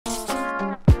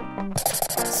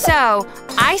So,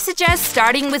 I suggest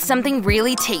starting with something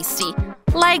really tasty,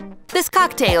 like this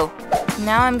cocktail.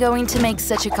 Now I'm going to make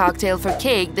such a cocktail for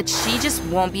Cake that she just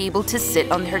won't be able to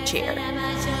sit on her chair.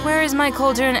 Where is my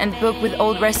cauldron and book with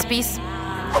old recipes?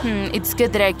 It's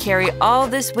good that I carry all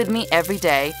this with me every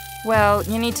day. Well,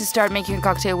 you need to start making a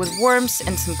cocktail with worms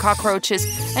and some cockroaches,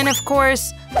 and of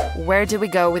course, where do we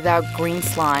go without green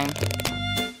slime?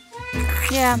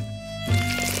 Yeah,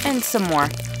 and some more.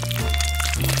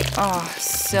 Oh,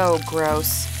 so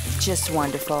gross. Just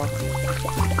wonderful.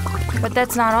 But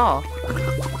that's not all.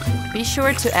 Be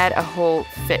sure to add a whole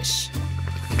fish.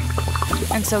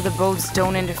 And so the bones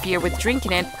don't interfere with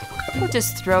drinking it, we'll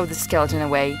just throw the skeleton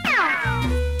away.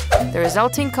 The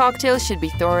resulting cocktail should be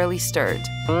thoroughly stirred.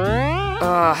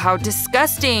 Oh, how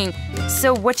disgusting!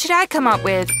 So what should I come up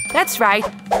with? That's right,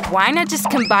 why not just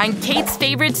combine Kate's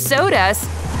favorite sodas?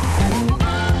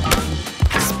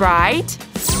 Sprite,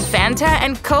 Fanta,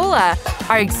 and Cola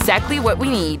are exactly what we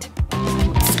need.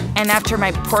 And after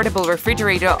my portable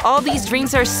refrigerator, all these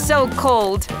drinks are so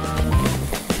cold.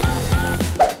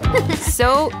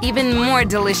 So even more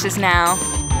delicious now.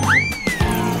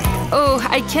 Oh,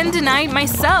 I can't deny it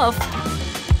myself.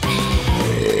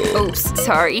 Oops,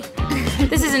 sorry.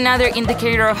 This is another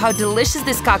indicator of how delicious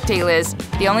this cocktail is.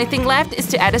 The only thing left is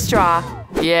to add a straw.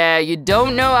 Yeah, you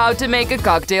don't know how to make a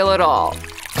cocktail at all.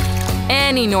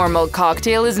 Any normal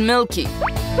cocktail is milky.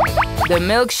 The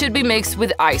milk should be mixed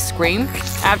with ice cream,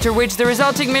 after which the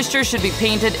resulting mixture should be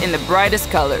painted in the brightest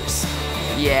colors.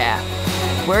 Yeah,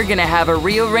 we're gonna have a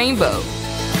real rainbow.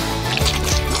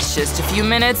 Just a few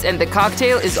minutes and the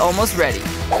cocktail is almost ready.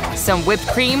 Some whipped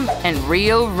cream and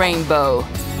real rainbow.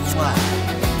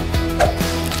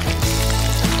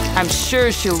 I'm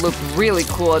sure she'll look really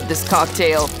cool at this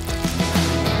cocktail.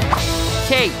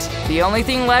 Kate, the only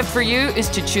thing left for you is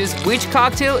to choose which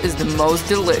cocktail is the most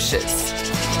delicious.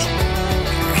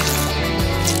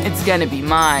 It's gonna be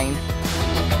mine.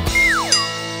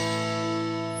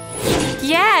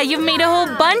 Yeah, you've made a whole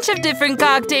bunch of different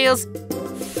cocktails.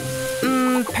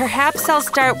 Perhaps I'll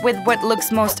start with what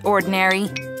looks most ordinary.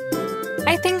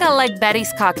 I think I'll like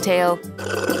Betty's cocktail.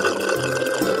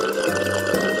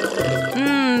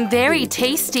 Very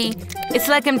tasty. It's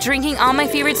like I'm drinking all my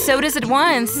favorite sodas at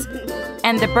once.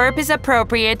 And the burp is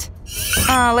appropriate.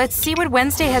 Let's see what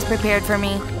Wednesday has prepared for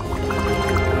me.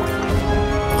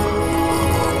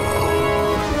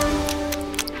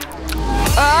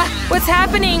 What's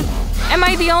happening? Am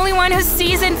I the only one who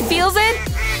sees and feels it?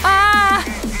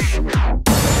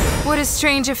 What a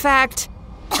strange effect.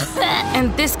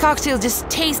 And this cocktail just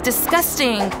tastes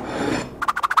disgusting.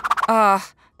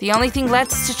 The only thing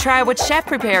left is to try what Chef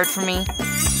prepared for me.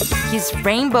 His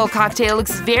rainbow cocktail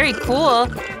looks very cool.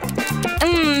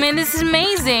 And this is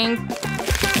amazing.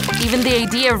 Even the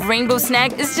idea of rainbow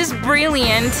snack is just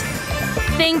brilliant.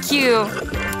 Thank you.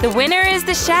 The winner is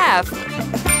the chef.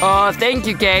 Oh, thank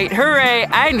you, Kate. Hooray!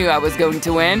 I knew I was going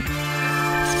to win.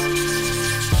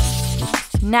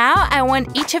 Now I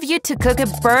want each of you to cook a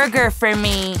burger for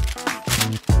me.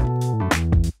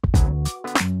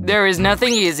 There is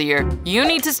nothing easier. You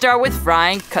need to start with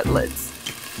frying cutlets.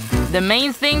 The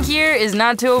main thing here is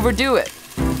not to overdo it.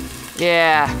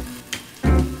 Yeah.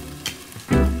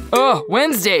 Oh,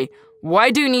 Wednesday! Why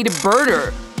do you need a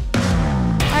burner?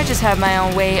 I just have my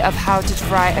own way of how to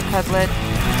fry a cutlet.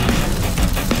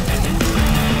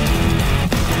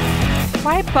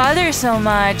 Why bother so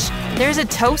much? There's a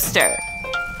toaster.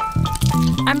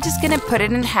 I'm just gonna put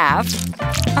it in half.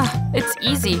 It's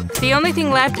easy. The only thing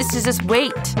left is to just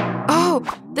wait. Oh,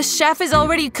 the chef is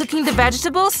already cooking the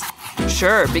vegetables?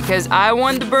 Sure, because I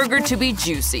want the burger to be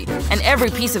juicy and every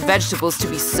piece of vegetables to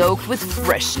be soaked with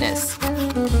freshness.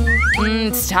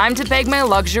 It's time to bake my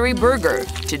luxury burger.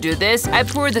 To do this, I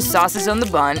pour the sauces on the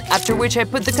bun, after which I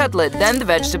put the cutlet, then the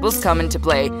vegetables come into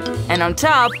play. And on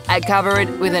top, I cover it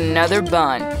with another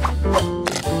bun.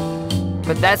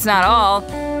 But that's not all.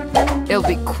 It'll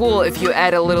be cool if you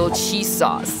add a little cheese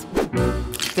sauce.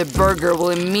 The burger will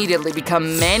immediately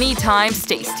become many times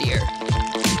tastier.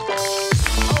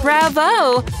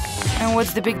 Bravo! And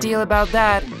what's the big deal about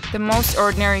that? The most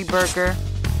ordinary burger.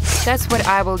 That's what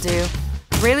I will do.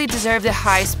 Really deserve the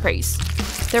highest praise.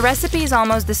 The recipe is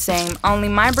almost the same, only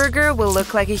my burger will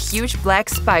look like a huge black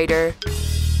spider.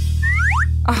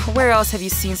 Where else have you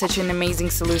seen such an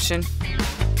amazing solution?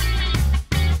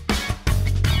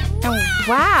 Oh,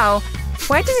 wow!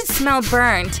 Why does it smell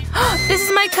burnt? This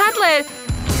is my cutlet!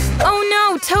 Oh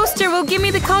no, Toaster will give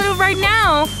me the cutlet right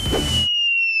now!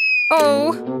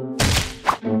 Oh.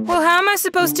 Well, how am I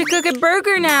supposed to cook a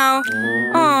burger now?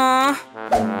 Aww.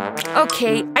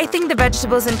 Okay, I think the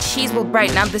vegetables and cheese will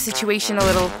brighten up the situation a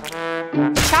little.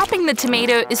 Chopping the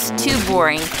tomato is too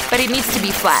boring, but it needs to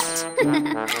be flat.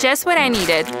 Just what I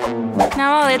needed.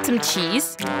 Now I'll add some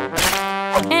cheese.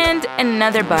 And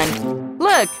another bun.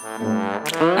 Look!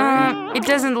 It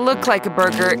doesn't look like a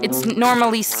burger. It's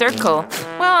normally circle.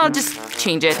 Well, I'll just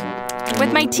change it.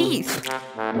 With my teeth.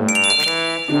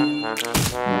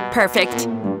 Perfect.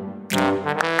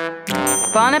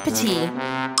 Bon appetit.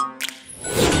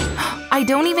 I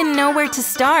don't even know where to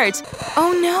start.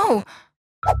 Oh no!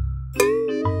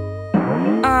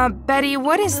 Betty,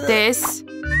 what is this?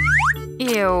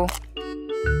 Ew.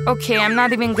 Okay, I'm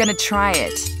not even gonna try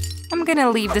it. I'm gonna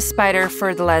leave the spider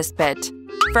for the last bit.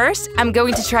 First, I'm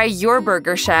going to try your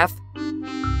burger, chef.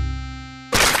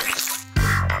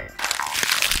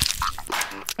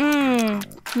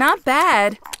 Not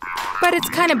bad. But it's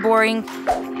kind of boring.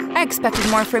 I expected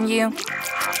more from you.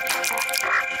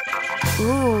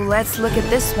 Ooh, let's look at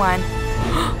this one.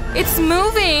 It's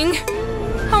moving!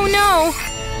 Oh no!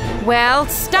 Well,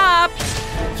 stop!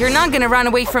 You're not gonna run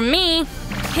away from me!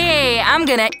 Hey, I'm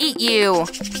gonna eat you!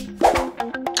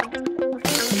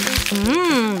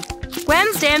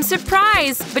 Wednesday, I'm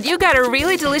surprised! But you got a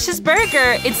really delicious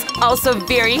burger! It's also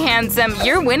very handsome!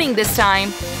 You're winning this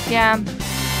time! Yeah.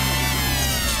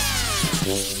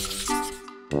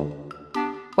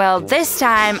 Well, this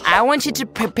time, I want you to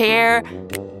prepare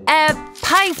a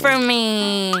pie for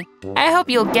me! I hope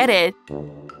you'll get it.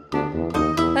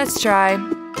 Let's try.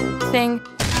 Thing,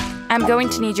 I'm going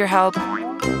to need your help.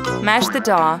 Mash the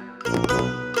dough.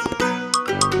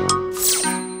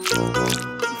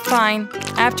 Fine.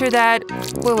 After that,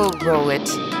 we will roll it.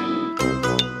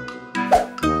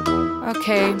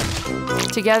 Okay.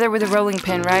 Together with a rolling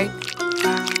pin, right?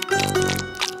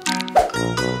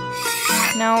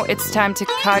 Now it's time to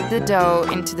cut the dough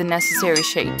into the necessary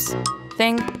shapes.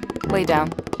 Thing, lay down.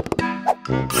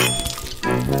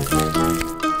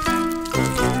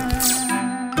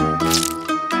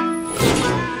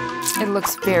 It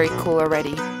looks very cool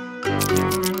already.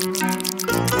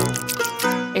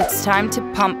 It's time to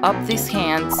pump up these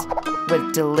hands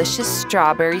with delicious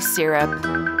strawberry syrup,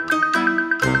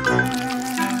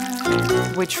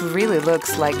 which really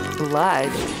looks like blood.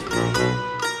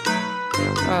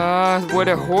 What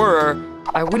a horror.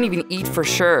 I wouldn't even eat for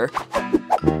sure.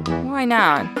 Why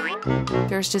not?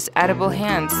 There's just edible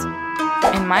hands.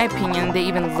 In my opinion, they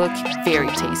even look very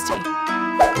tasty.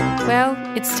 Well,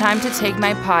 it's time to take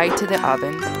my pie to the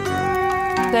oven.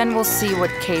 Then we'll see what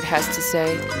Kate has to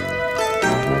say.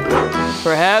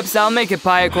 Perhaps I'll make a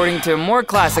pie according to a more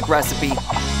classic recipe.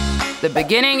 The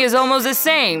beginning is almost the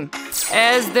same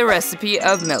as the recipe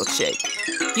of milkshake.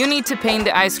 You need to paint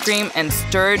the ice cream and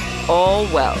stir it all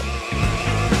well.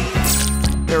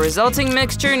 The resulting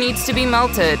mixture needs to be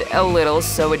melted a little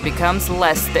so it becomes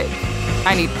less thick.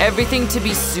 I need everything to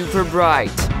be super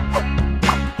bright.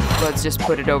 Let's just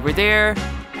put it over there.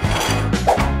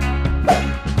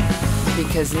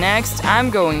 Because next, I'm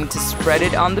going to spread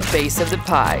it on the base of the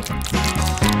pie.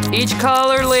 Each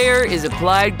color layer is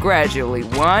applied gradually,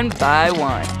 one by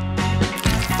one.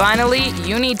 Finally,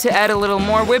 you need to add a little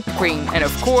more whipped cream and,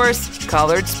 of course,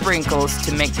 colored sprinkles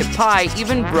to make the pie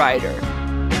even brighter.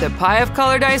 The pie of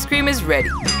colored ice cream is ready.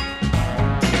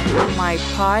 My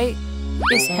pie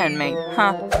is handmade.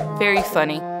 Huh, very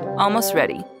funny. Almost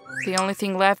ready. The only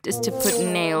thing left is to put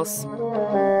nails.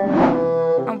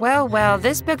 Well,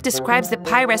 this book describes the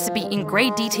pie recipe in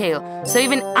great detail, so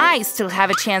even I still have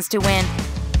a chance to win.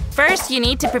 First, you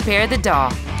need to prepare the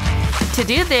dough. To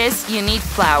do this, you need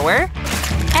flour,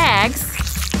 eggs,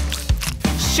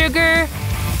 sugar,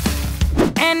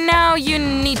 and now you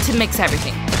need to mix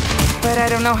everything. But I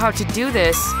don't know how to do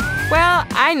this. Well,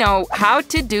 I know how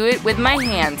to do it with my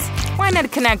hands. Why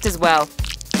not connect as well?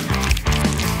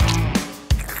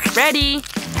 Ready?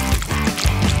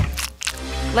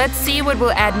 Let's see what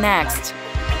we'll add next.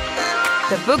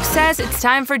 The book says it's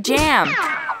time for jam.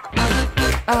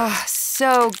 Oh,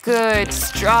 so good.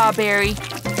 Strawberry.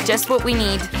 Just what we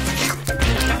need.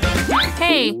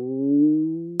 Hey.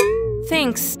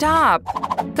 Thanks, stop.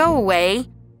 Go away.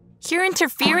 You're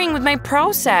interfering with my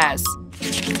process.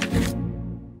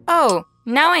 Oh,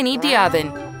 now I need the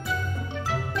oven.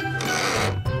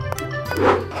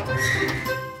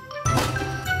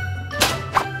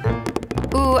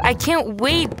 Ooh, I can't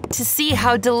wait to see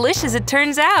how delicious it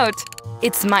turns out.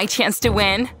 It's my chance to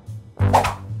win.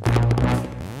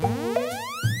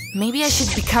 Maybe I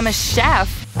should become a chef.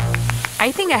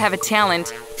 I think I have a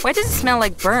talent. Why does it smell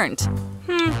like burnt?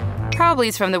 Probably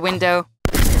it's from the window.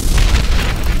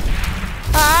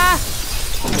 Ah!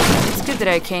 It's good that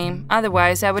I came.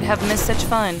 Otherwise, I would have missed such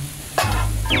fun.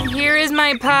 Here is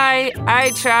my pie.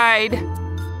 I tried.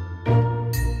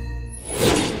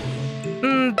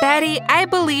 Betty, I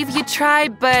believe you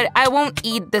tried, but I won't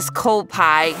eat this cold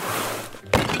pie.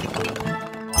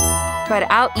 But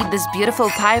I'll eat this beautiful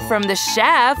pie from the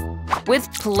chef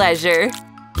with pleasure.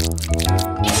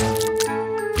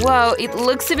 Whoa, it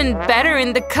looks even better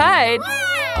in the cut.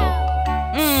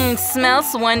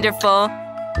 Smells wonderful.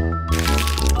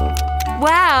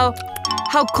 Wow,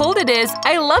 how cold it is.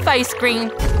 I love ice cream.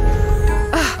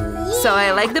 So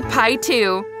I like the pie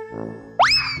too.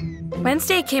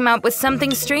 Wednesday came up with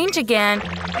something strange again.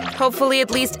 Hopefully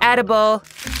at least edible.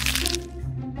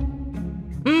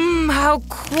 How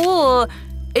cool!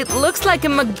 It looks like a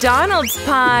McDonald's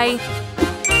pie.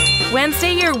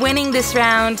 Wednesday, you're winning this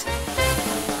round.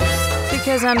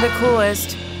 Because I'm the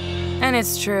coolest. And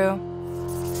it's true.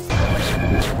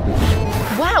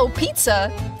 Wow,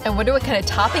 pizza! I wonder what kind of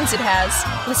toppings it has.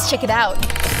 Let's check it out.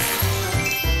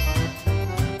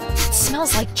 It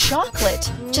smells like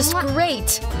chocolate. Just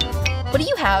great. What do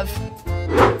you have?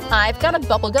 I've got a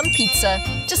bubblegum pizza,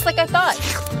 just like I thought.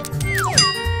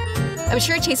 I'm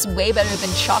sure it tastes way better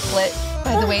than chocolate.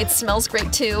 By the way, it smells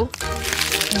great too.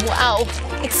 Wow,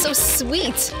 it's so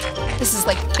sweet. This is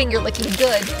like finger-licking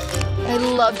good. I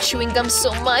love chewing gum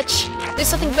so much.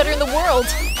 There's nothing better in the world.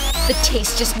 The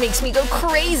taste just makes me go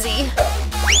crazy.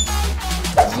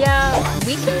 Yeah,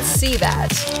 we can see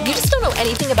that. You just don't know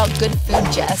anything about good food,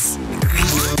 Jess.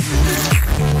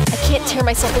 I can't tear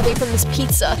myself away from this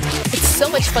pizza. It's so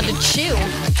much fun to chew.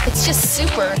 It's just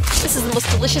super. This is the most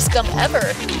delicious gum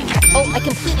ever. Oh, I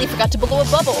completely forgot to blow a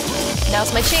bubble.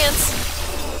 Now's my chance.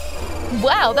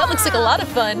 Wow, that looks like a lot of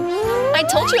fun. I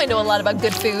told you I know a lot about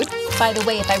good food. By the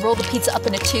way, if I roll the pizza up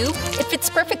in a tube, it fits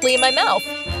perfectly in my mouth.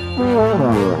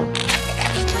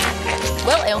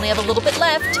 Well, I only have a little bit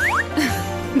left.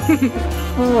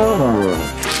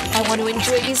 I want to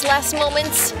enjoy these last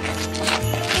moments.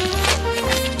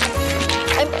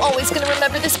 I'm always gonna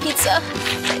remember this pizza.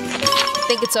 I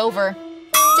think it's over.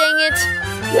 Dang it.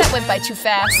 That went by too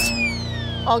fast.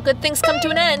 All good things come to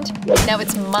an end. Now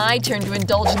it's my turn to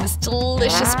indulge in this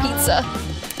delicious pizza.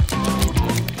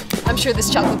 I'm sure this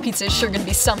chocolate pizza is sure gonna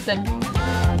be something.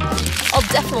 I'll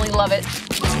definitely love it.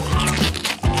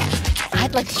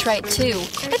 I'd like to try it too.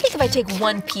 I think if I take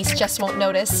one piece, Jess won't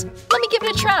notice. Let me give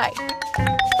it a try.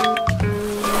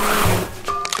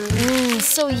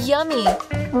 So yummy.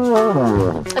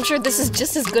 I'm sure this is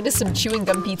just as good as some chewing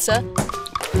gum pizza.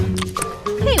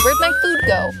 Hey, where'd my food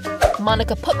go?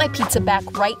 Monica, put my pizza back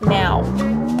right now.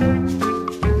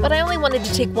 But I only wanted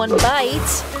to take one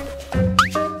bite.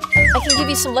 I can give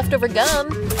you some leftover gum.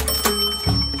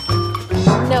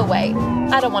 No way.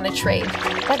 I don't want to trade.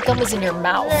 That gum was in your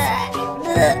mouth.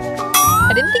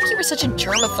 I didn't think you were such a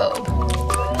germaphobe.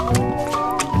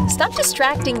 Stop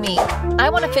distracting me. I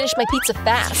want to finish my pizza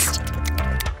fast.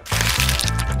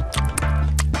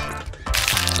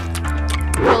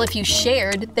 Well, if you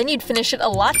shared, then you'd finish it a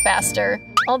lot faster.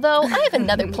 Although, I have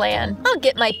another plan. I'll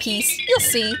get my piece. You'll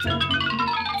see.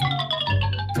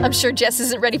 I'm sure Jess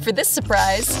isn't ready for this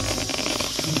surprise.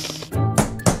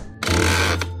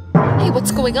 Hey,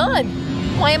 what's going on?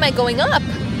 Why am I going up?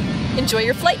 Enjoy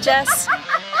your flight, Jess.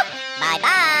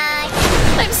 Bye-bye.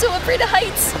 I'm so afraid of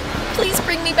heights. Please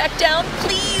bring me back down,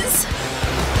 please.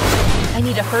 I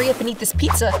need to hurry up and eat this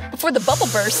pizza before the bubble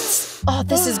bursts. Oh,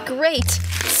 this is great.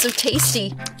 It's so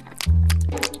tasty.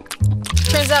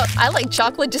 Turns out I like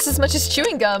chocolate just as much as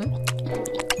chewing gum.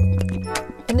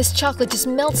 And this chocolate just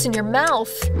melts in your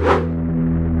mouth.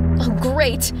 Oh,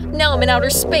 great. Now I'm in outer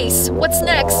space. What's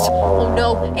next? Oh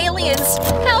no, aliens!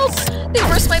 Help! They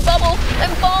burst my bubble!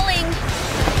 I'm falling!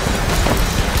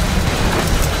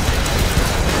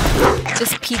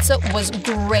 This pizza was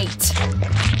great.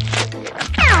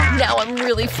 Now I'm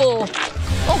really full.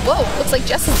 Oh, whoa, looks like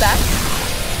Jess is back.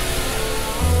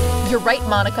 You're right,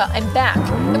 Monica, I'm back.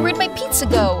 And where'd my pizza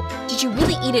go? Did you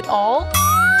really eat it all?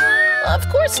 Of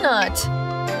course not.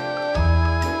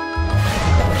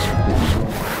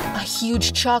 A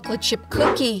huge chocolate chip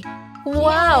cookie.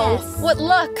 Wow, what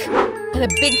luck. And a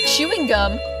big chewing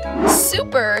gum.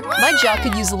 Super, my jaw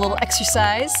could use a little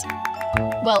exercise.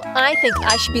 Well, I think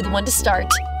I should be the one to start.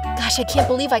 Gosh, I can't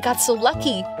believe I got so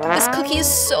lucky. This cookie is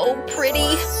so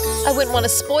pretty. I wouldn't want to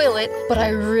spoil it, but I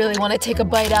really want to take a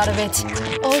bite out of it.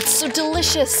 Oh, it's so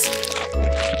delicious.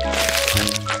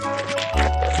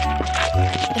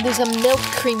 And there's a milk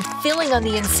cream filling on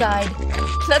the inside.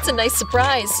 That's a nice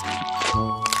surprise.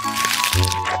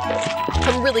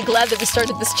 I'm really glad that we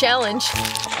started this challenge.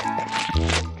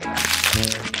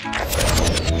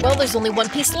 Well, there's only one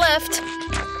piece left.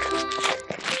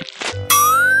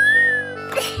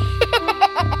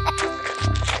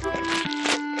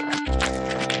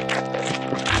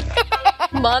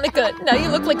 Monica, now you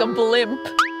look like a blimp.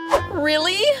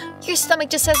 Really? Your stomach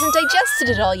just hasn't digested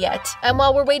it all yet. And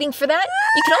while we're waiting for that,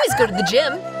 you can always go to the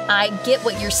gym. I get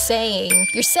what you're saying.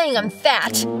 You're saying I'm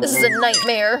fat. This is a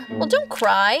nightmare. Well, don't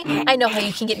cry. I know how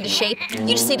you can get into shape. You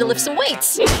just need to lift some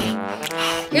weights.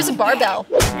 Here's a barbell.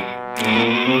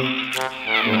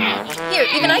 Here,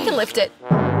 even I can lift it.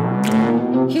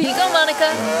 Here you go,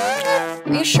 Monica.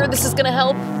 Are you sure this is gonna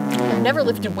help? I've never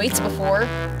lifted weights before.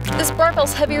 This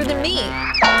barbell's heavier than me.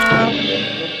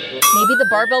 Maybe the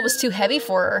barbell was too heavy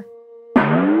for her.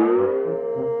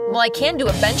 Well, I can do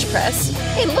a bench press.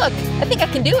 Hey, look, I think I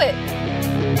can do it.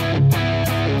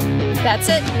 That's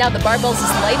it, now the barbell's as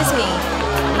light as me.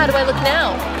 How do I look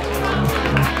now?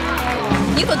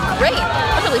 You look great.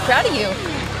 I'm really proud of you.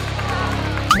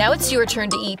 Now it's your turn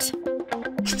to eat.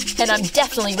 And I'm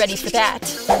definitely ready for that.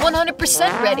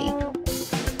 100% ready.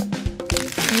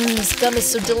 This gum is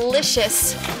so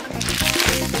delicious.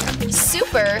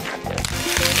 Super.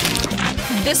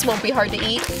 This won't be hard to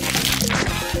eat.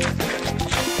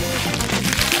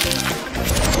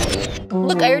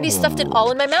 Look, I already stuffed it all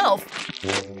in my mouth.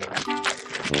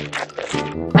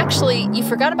 Actually, you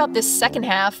forgot about this second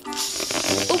half.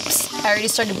 Oops, I already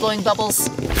started blowing bubbles.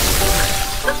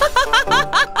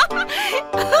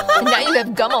 And now you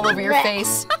have gum all over your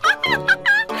face.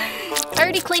 I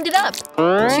already cleaned it up.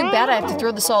 Too bad I have to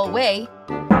throw this all away.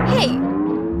 Hey,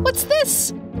 what's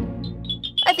this?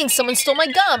 I think someone stole my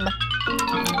gum.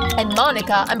 And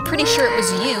Monica, I'm pretty sure it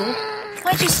was you.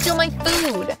 Why'd you steal my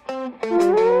food?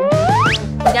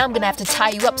 Now I'm gonna have to tie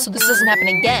you up so this doesn't happen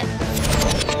again.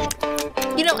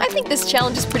 You know, I think this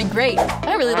challenge is pretty great.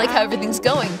 I really like how everything's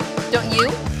going. Don't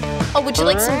you? Oh, would you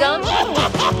like some gum?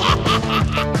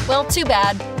 Well, too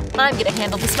bad. I'm gonna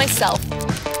handle this myself.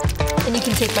 And you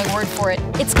can take my word for it.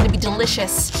 It's gonna be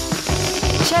delicious.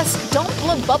 Jess, don't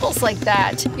blow bubbles like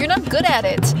that. You're not good at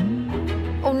it.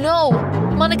 Oh no,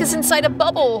 Monica's inside a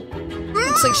bubble.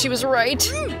 Looks like she was right.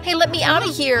 Hey, let me out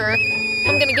of here.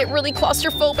 I'm gonna get really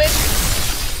claustrophobic.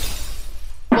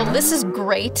 Well, this is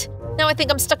great. Now I think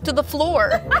I'm stuck to the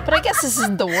floor. But I guess this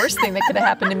isn't the worst thing that could have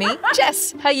happened to me.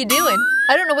 Jess, how you doing?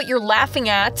 I don't know what you're laughing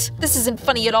at. This isn't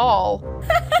funny at all.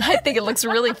 I think it looks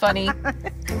really funny.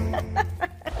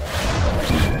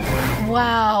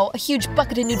 Wow, a huge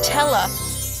bucket of Nutella.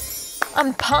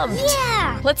 I'm pumped.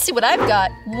 Yeah. Let's see what I've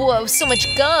got. Whoa, so much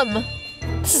gum.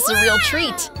 This is a real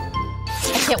treat.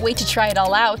 I can't wait to try it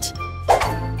all out.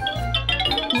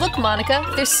 Look, Monica,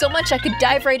 there's so much I could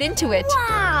dive right into it.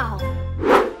 Wow.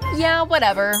 Yeah,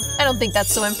 whatever. I don't think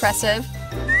that's so impressive.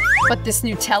 But this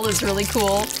Nutella is really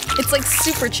cool. It's like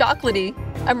super chocolatey.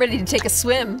 I'm ready to take a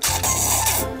swim.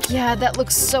 Yeah, that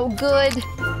looks so good.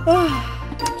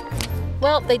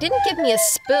 Well, they didn't give me a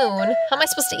spoon. How am I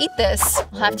supposed to eat this?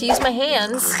 I'll have to use my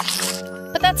hands.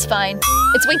 But that's fine.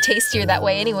 It's way tastier that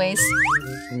way anyways.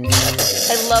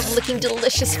 I love licking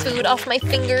delicious food off my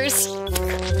fingers.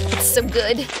 It's so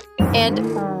good. And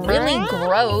really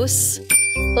gross.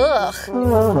 Ugh.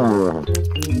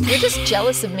 You're just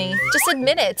jealous of me. Just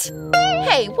admit it.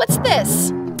 Hey, what's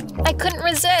this? I couldn't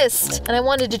resist. And I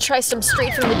wanted to try some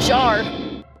straight from the jar.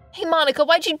 Hey, Monica,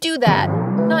 why'd you do that?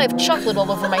 Now I have chocolate all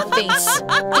over my face.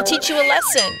 To teach you a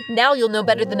lesson. Now you'll know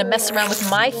better than to mess around with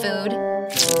my food.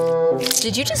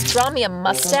 Did you just draw me a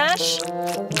mustache?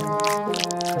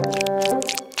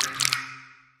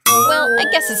 Well, I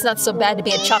guess it's not so bad to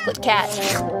be a chocolate cat.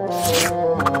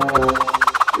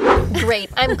 Great,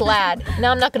 I'm glad.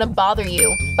 Now I'm not gonna bother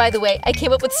you. By the way, I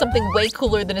came up with something way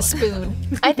cooler than a spoon.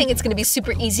 I think it's gonna be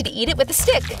super easy to eat it with a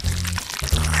stick.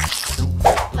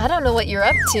 I don't know what you're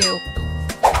up to.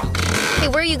 Hey,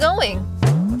 where are you going?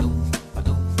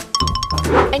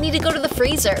 I need to go to the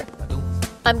freezer.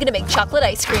 I'm gonna make chocolate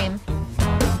ice cream.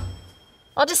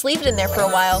 I'll just leave it in there for a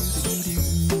while.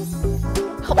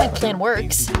 Hope my plan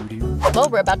works. Well,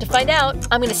 we're about to find out.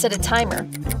 I'm gonna set a timer.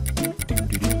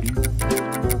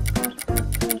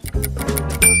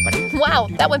 Wow,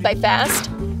 that went by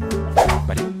fast.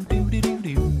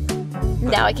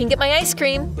 Now I can get my ice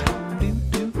cream.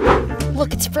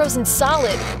 Look, it's frozen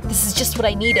solid. This is just what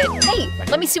I needed. Hey,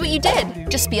 let me see what you did.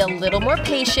 Just be a little more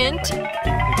patient.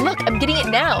 Look, I'm getting it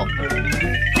now.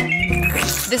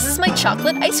 This is my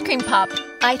chocolate ice cream pop.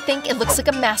 I think it looks like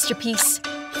a masterpiece.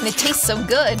 And it tastes so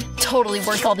good. Totally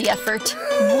worth all the effort.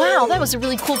 Wow, that was a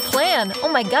really cool plan. Oh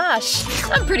my gosh.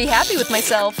 I'm pretty happy with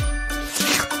myself.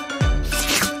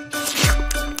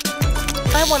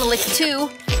 I want a lick too.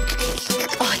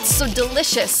 Oh, it's so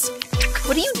delicious.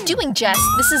 What are you doing, Jess?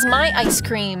 This is my ice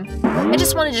cream. I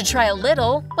just wanted to try a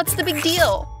little. What's the big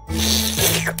deal?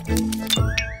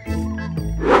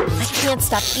 I can't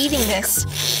stop eating this.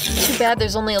 Too bad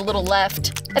there's only a little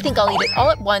left. I think I'll eat it all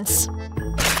at once.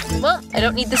 Well, I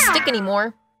don't need this stick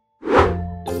anymore.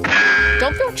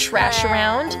 Don't throw trash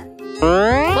around.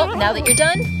 Well, now that you're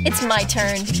done, it's my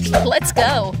turn. Let's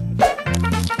go.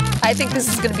 I think this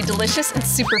is gonna be delicious and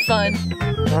super fun.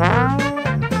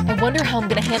 I wonder how I'm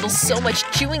gonna handle so much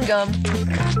chewing gum.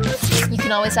 You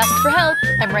can always ask for help.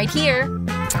 I'm right here.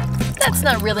 That's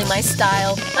not really my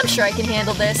style. I'm sure I can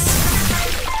handle this.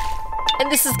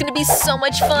 And this is gonna be so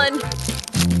much fun.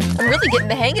 I'm really getting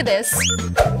the hang of this.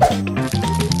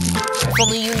 If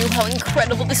only you knew how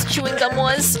incredible this chewing gum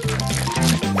was.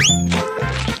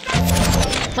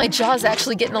 My jaw's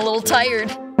actually getting a little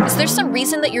tired. Is there some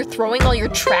reason that you're throwing all your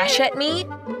trash at me?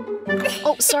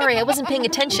 Oh, sorry, I wasn't paying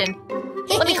attention.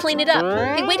 Let me clean it up.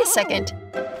 Hey, wait a second.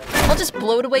 I'll just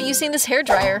blow it away using this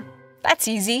hairdryer. That's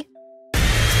easy.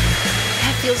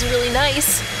 That feels really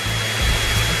nice.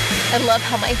 I love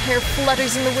how my hair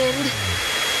flutters in the wind.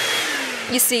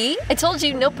 You see? I told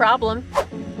you, no problem.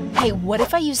 Hey, what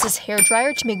if I use this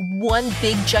hairdryer to make one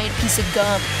big giant piece of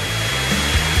gum?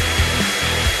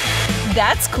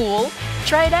 That's cool.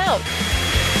 Try it out.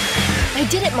 I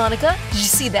did it, Monica. Did you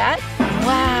see that?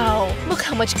 Wow, look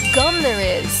how much gum there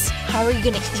is. How are you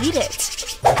gonna eat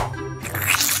it?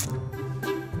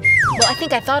 Well, I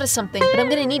think I thought of something, but I'm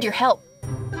gonna need your help.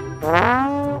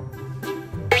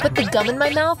 Put the gum in my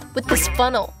mouth with this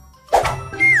funnel.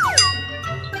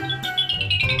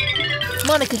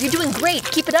 Monica, you're doing great.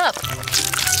 Keep it up.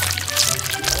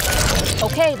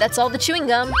 Okay, that's all the chewing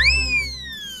gum.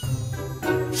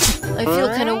 I feel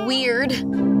kind of weird.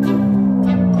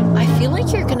 I feel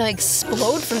like you're gonna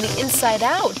explode from the inside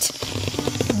out.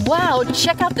 Wow,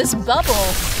 check out this bubble.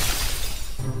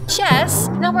 Jess,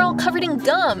 now we're all covered in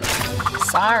gum.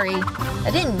 Sorry, I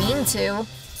didn't mean to.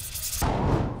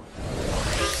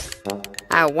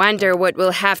 I wonder what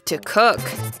we'll have to cook.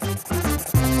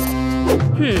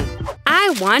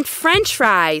 I want French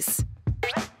fries.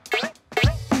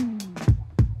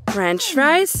 French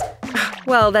fries?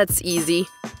 Well, that's easy.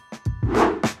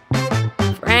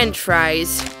 French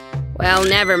fries. Well,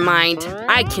 never mind.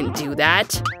 I can do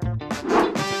that.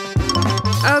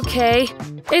 Okay,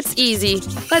 it's easy.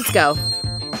 Let's go.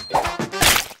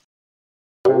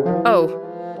 Oh.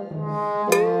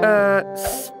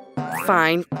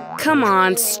 Fine. Come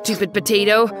on, stupid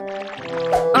potato.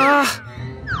 Ugh.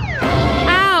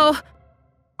 Ow!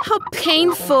 How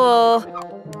painful.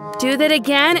 Do that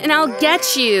again and I'll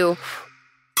get you.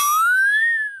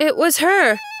 It was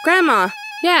her. Grandma.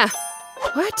 Yeah.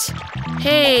 What?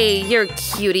 Hey, you're a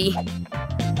cutie.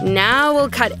 Now we'll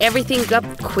cut everything up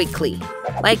quickly.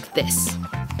 Like this.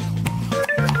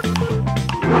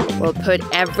 We'll put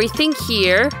everything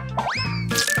here.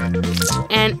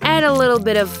 And add a little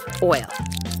bit of oil.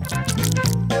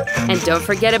 And don't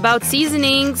forget about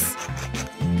seasonings.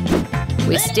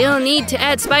 We still need to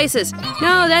add spices.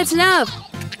 No, that's enough.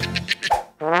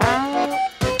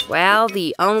 Well,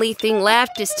 the only thing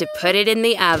left is to put it in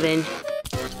the oven.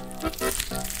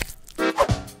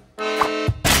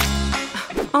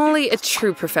 Only a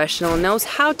true professional knows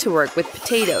how to work with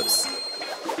potatoes.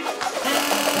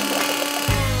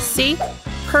 See?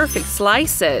 Perfect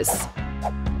slices.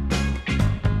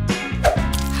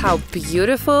 How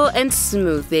beautiful and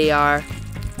smooth they are.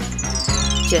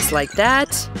 Just like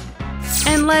that.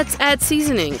 And let's add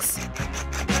seasonings.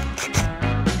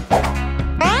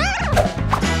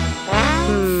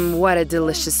 What a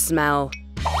delicious smell.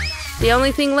 The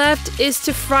only thing left is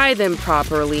to fry them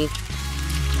properly.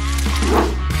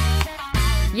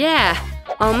 Yeah,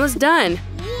 almost done.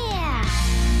 Yeah.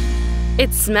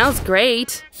 It smells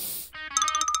great.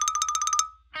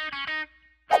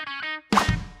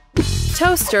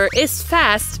 Toaster is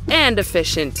fast and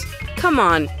efficient. Come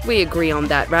on, we agree on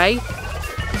that, right?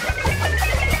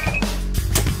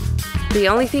 The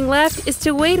only thing left is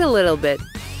to wait a little bit.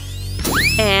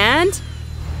 And…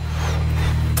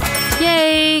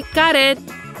 yay! Got it!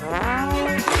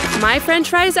 My French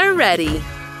fries are ready.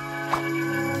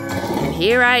 And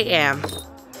here I am.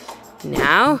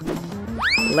 Now,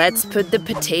 let's put the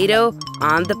potato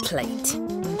on the plate.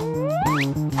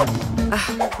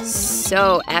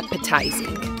 So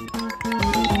appetizing.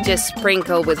 Just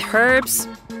sprinkle with herbs.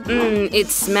 It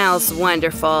smells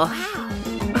wonderful.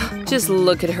 Just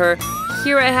look at her.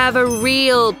 Here I have a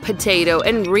real potato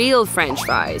and real French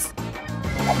fries.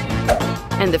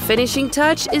 And the finishing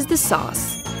touch is the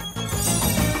sauce.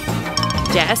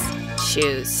 Jess,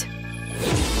 choose.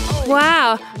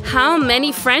 Wow, how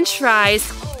many French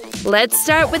fries? Let's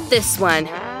start with this one.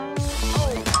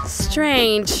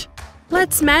 Strange.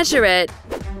 Let's measure it.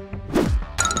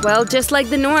 Well, just like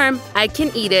the norm, I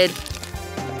can eat it.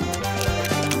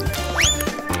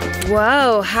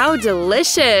 Whoa, how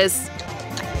delicious.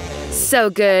 So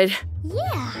good.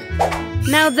 Yeah.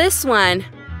 Now this one.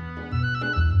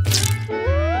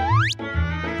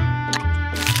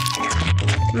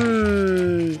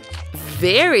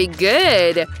 very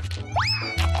good.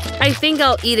 I think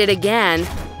I'll eat it again.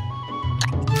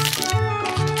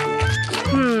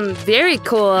 Very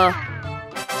cool.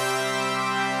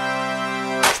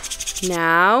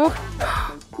 Now,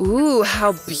 ooh,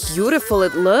 how beautiful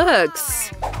it looks.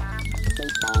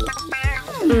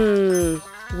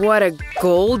 What a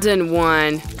golden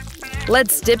one.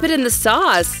 Let's dip it in the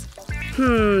sauce.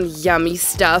 Yummy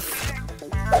stuff.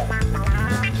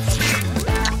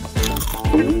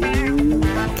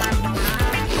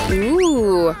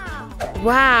 Ooh,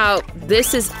 wow,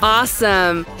 this is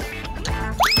awesome.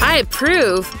 I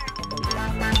approve.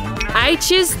 I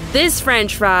choose this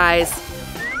French fries.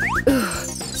 Ooh,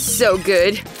 so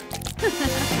good.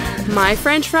 My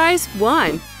French fries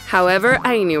won. However,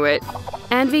 I knew it.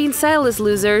 Envy and Silas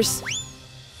losers.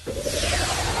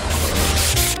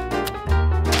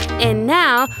 And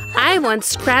now, I want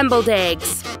scrambled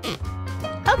eggs.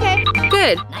 Okay.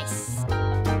 Good. Nice.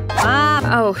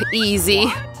 Oh, easy.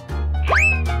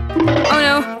 Oh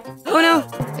no. Oh no.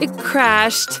 It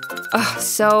crashed. Oh,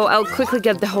 so I'll quickly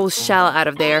get the whole shell out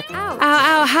of there. Ow,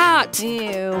 ow, hot.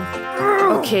 Ew.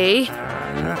 Okay.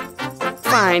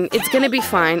 Fine. It's gonna be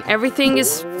fine. Everything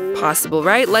is possible,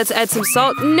 right? Let's add some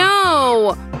salt.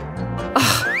 No!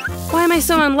 Oh, why am I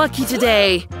so unlucky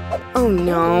today? Oh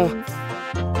no.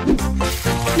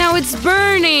 Now it's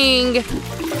burning!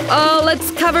 Oh,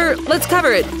 let's cover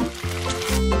it.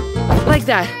 Like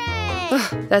that. Oh,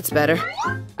 that's better.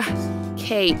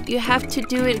 Okay, you have to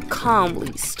do it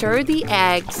calmly. Stir the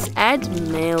eggs, add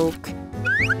milk.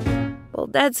 Well,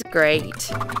 that's great.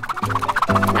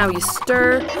 Now you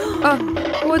stir. Oh,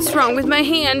 what's wrong with my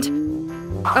hand?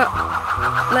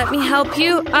 Let me help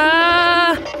you.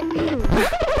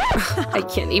 I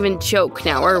can't even joke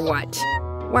now, or what?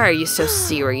 Why are you so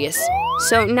serious?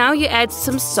 So now you add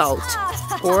some salt.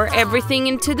 Pour everything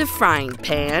into the frying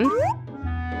pan.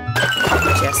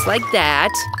 Just like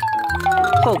that.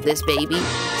 Hold this, baby.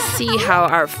 See how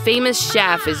our famous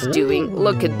chef is doing.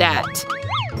 Look at that.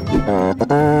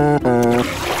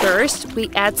 First, we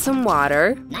add some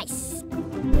water. Nice.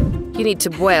 You need to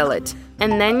boil it.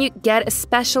 And then you get a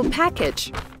special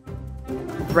package.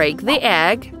 Break the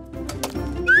egg.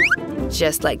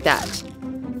 Just like that.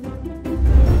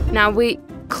 Now we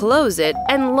close it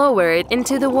and lower it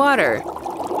into the water.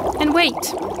 And wait.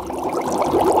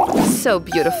 So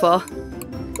beautiful.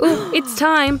 Ooh, it's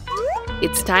time.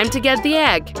 It's time to get the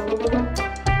egg.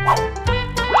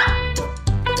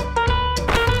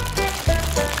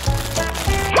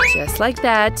 Just like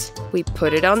that. We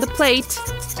put it on the plate.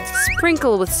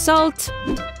 Sprinkle with salt.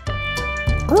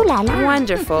 Ooh la la.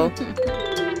 Wonderful.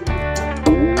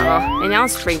 Oh, and I'll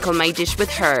sprinkle my dish with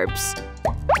herbs.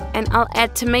 And I'll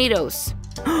add tomatoes.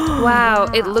 Wow,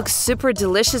 it looks super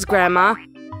delicious, Grandma.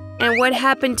 And what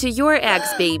happened to your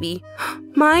eggs, baby?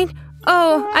 Mine?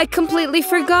 Oh, I completely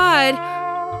forgot.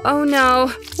 Oh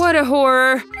no, what a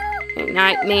horror. A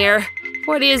nightmare.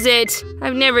 What is it?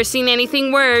 I've never seen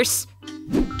anything worse.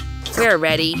 We're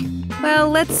ready. Well,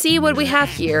 let's see what we have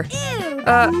here.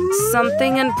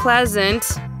 Something unpleasant.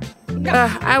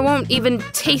 I won't even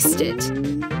taste it.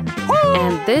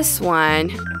 And this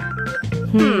one.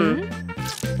 Ooh.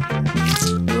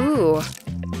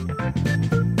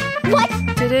 What?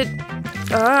 Did it?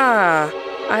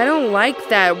 I don't like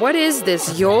that. What is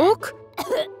this, yolk?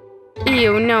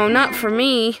 Ew, no, not for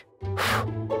me.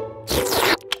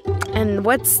 And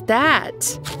what's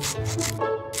that?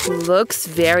 Looks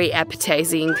very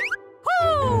appetizing.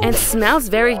 And smells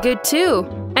very good too.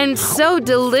 And so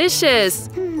delicious.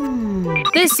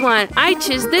 This one, I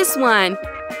choose this one.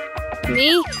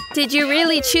 Me? Did you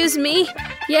really choose me?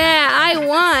 Yeah, I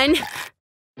won.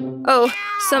 Oh,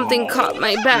 something caught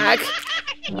my back.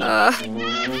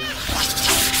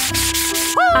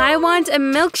 I want a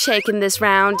milkshake in this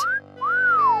round.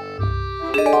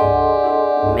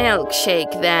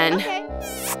 Milkshake, then.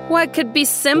 What could be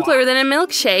simpler than a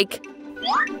milkshake?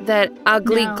 That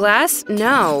ugly glass?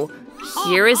 No.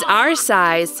 Here is our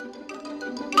size.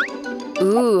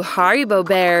 Ooh, Haribo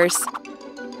bears.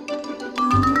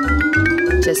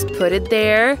 Just put it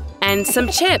there. And some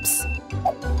chips.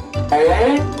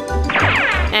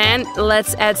 And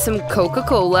let's add some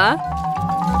Coca-Cola.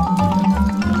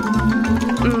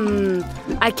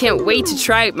 I can't wait to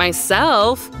try it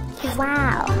myself.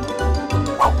 Wow.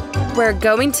 We're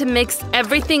going to mix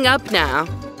everything up now.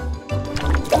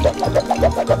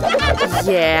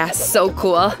 Yeah, so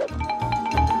cool.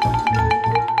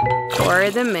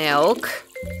 Pour the milk.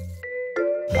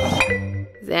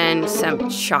 Then some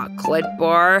chocolate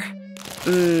bar.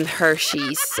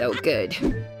 Hershey's, so good.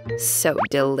 So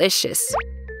delicious.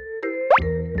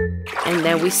 And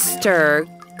then we stir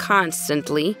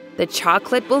constantly, the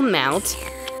chocolate will melt,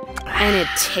 and it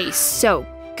tastes so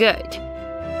good.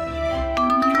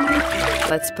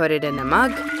 Let's put it in a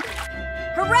mug.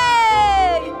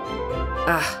 Hooray!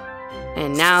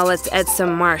 And now let's add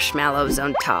some marshmallows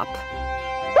on top.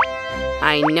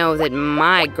 I know that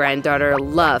my granddaughter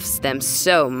loves them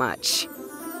so much.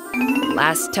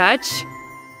 Last touch.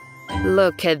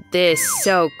 Look at this,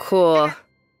 so cool.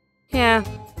 Yeah,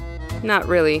 not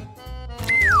really.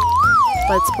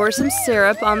 Let's pour some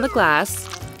syrup on the glass.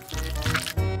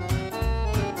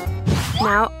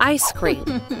 Now ice cream,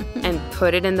 and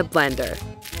put it in the blender.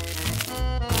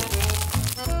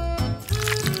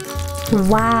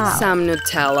 Wow. Some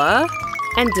Nutella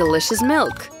and delicious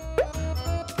milk.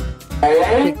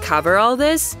 We cover all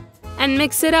this and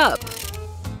mix it up.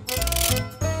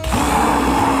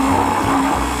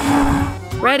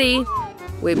 Ready?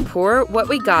 We pour what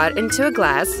we got into a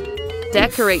glass,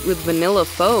 decorate with vanilla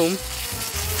foam,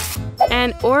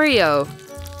 and Oreo,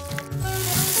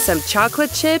 some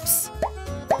chocolate chips,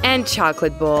 and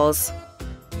chocolate balls.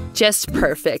 Just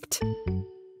perfect.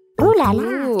 Ooh la la.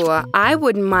 Ooh, I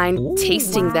wouldn't mind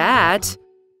tasting that.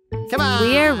 Come on.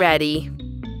 We're ready.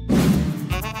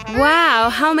 Wow,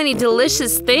 how many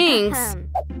delicious things.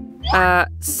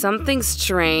 Something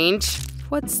strange.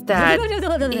 What's that?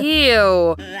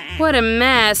 Ew, what a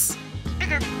mess.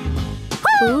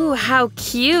 Ooh, how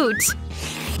cute.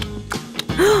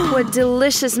 What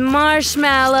delicious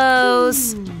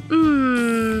marshmallows.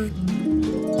 Mmm.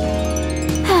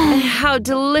 And how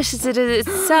delicious it is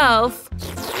itself.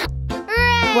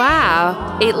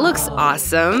 Wow, it looks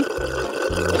awesome.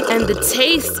 And the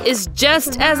taste is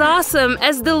just as awesome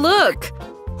as the look.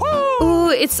 Ooh,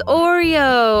 it's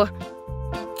Oreo.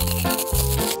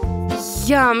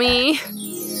 Yummy.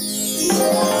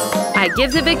 I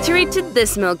give the victory to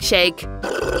this milkshake.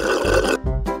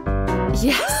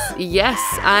 Yes,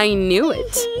 I knew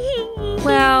it.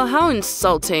 Well, how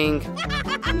insulting.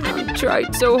 I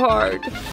tried so hard.